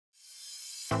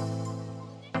Hey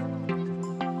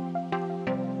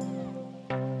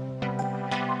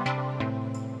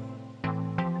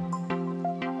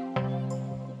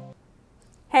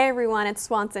everyone, it's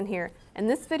Swanson here. In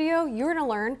this video, you're going to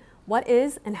learn what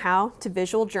is and how to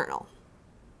visual journal.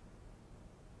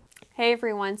 Hey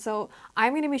everyone, so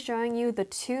I'm going to be showing you the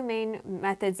two main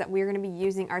methods that we're going to be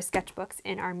using our sketchbooks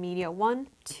in our Media 1,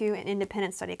 2, and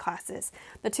Independent Study classes.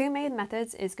 The two main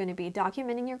methods is going to be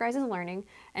documenting your guys' learning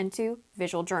and 2,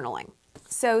 visual journaling.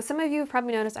 So some of you have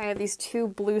probably noticed I have these two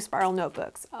blue spiral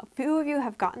notebooks. A few of you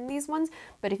have gotten these ones,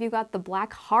 but if you got the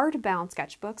black hardbound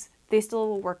sketchbooks, they still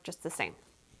will work just the same.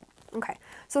 Okay,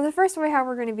 so the first way how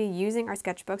we're going to be using our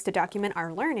sketchbooks to document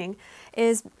our learning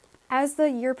is as the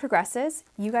year progresses,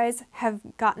 you guys have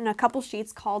gotten a couple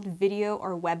sheets called video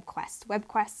or web quests. Web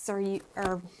quests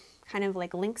are kind of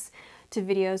like links to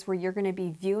videos where you're going to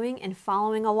be viewing and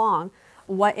following along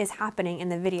what is happening in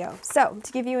the video. So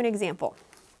to give you an example,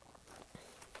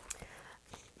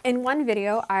 in one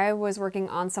video, I was working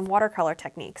on some watercolor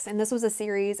techniques, and this was a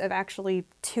series of actually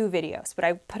 2 videos, but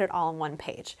I put it all on one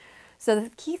page. So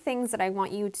the key things that I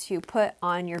want you to put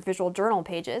on your visual journal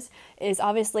pages is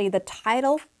obviously the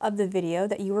title of the video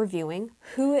that you were viewing,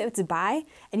 who it's by,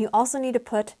 and you also need to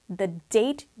put the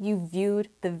date you viewed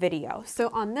the video.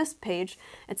 So on this page,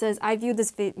 it says, I viewed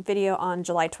this video on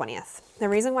July 20th. The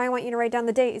reason why I want you to write down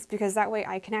the date is because that way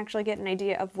I can actually get an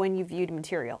idea of when you viewed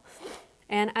material.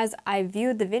 And as I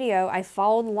viewed the video, I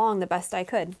followed along the best I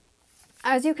could.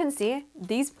 As you can see,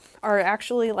 these are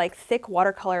actually like thick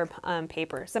watercolor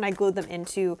papers, and I glued them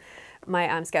into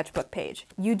my sketchbook page.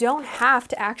 You don't have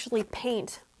to actually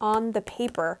paint on the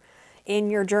paper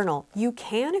in your journal. You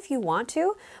can if you want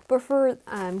to, but for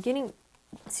getting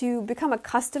to become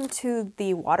accustomed to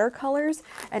the watercolors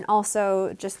and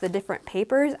also just the different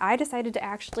papers, I decided to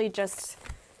actually just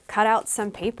cut out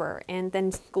some paper and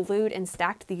then glued and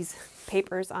stacked these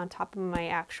papers on top of my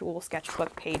actual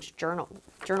sketchbook page, journal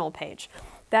page.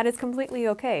 That is completely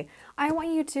okay. I want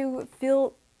you to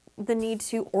feel the need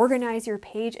to organize your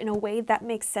page in a way that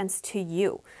makes sense to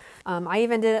you. I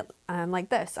even did it like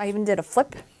this. I even did a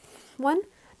flip one.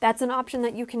 That's an option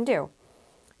that you can do.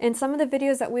 In some of the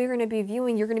videos that we're going to be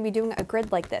viewing, you're going to be doing a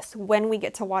grid like this when we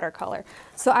get to watercolor.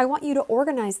 So I want you to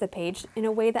organize the page in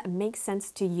a way that makes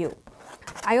sense to you.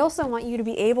 I also want you to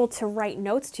be able to write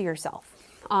notes to yourself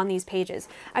on these pages.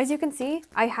 As you can see,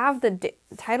 I have the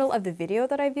title of the video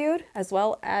that I viewed, as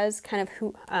well as kind of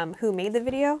who made the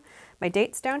video, my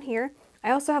dates down here.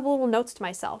 I also have little notes to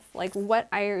myself, like what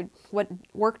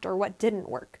worked or what didn't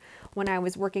work when I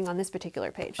was working on this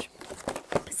particular page.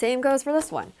 Same goes for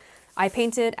this one. I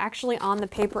painted actually on the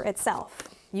paper itself.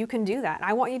 You can do that.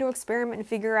 I want you to experiment and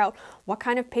figure out what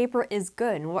kind of paper is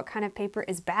good and what kind of paper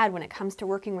is bad when it comes to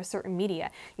working with certain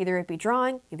media. Either it be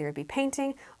drawing, either it be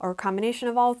painting, or a combination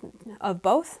of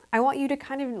both. I want you to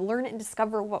kind of learn and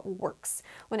discover what works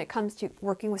when it comes to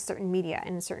working with certain media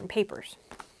and certain papers.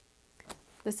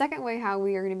 The second way how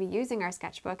we are going to be using our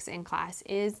sketchbooks in class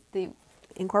is the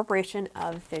incorporation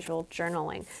of visual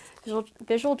journaling.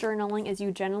 Visual journaling is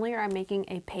you generally are making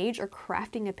a page or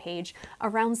crafting a page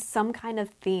around some kind of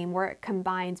theme where it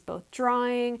combines both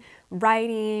drawing,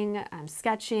 writing,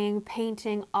 sketching,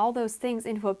 painting, all those things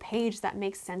into a page that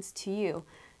makes sense to you.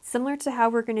 Similar to how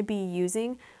we're going to be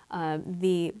using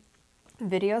the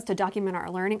videos to document our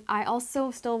learning, I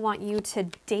also still want you to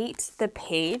date the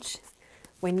page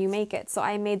when you make it. So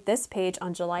I made this page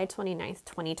on July 29th,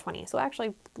 2020. So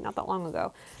actually not that long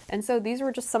ago. And so these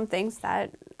were just some things that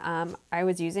I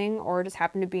was using or just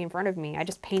happened to be in front of me. I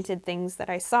just painted things that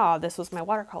I saw. This was my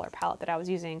watercolor palette that I was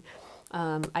using.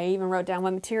 I even wrote down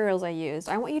what materials I used.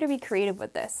 I want you to be creative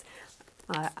with this.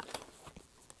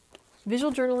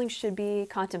 Visual journaling should be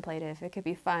contemplative. It could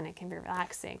be fun. It can be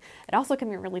relaxing. It also can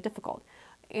be really difficult.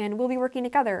 And we'll be working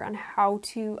together on how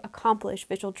to accomplish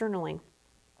visual journaling.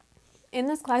 In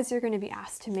this class, you're going to be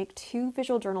asked to make 2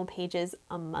 visual journal pages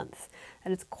a month.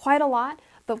 And it's quite a lot,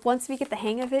 but once we get the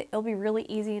hang of it, it'll be really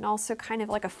easy and also kind of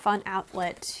like a fun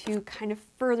outlet to kind of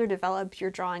further develop your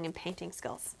drawing and painting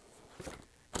skills.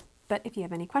 But if you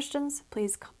have any questions,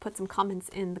 please put some comments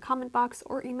in the comment box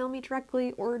or email me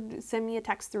directly or send me a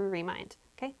text through Remind.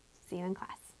 Okay, see you in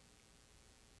class.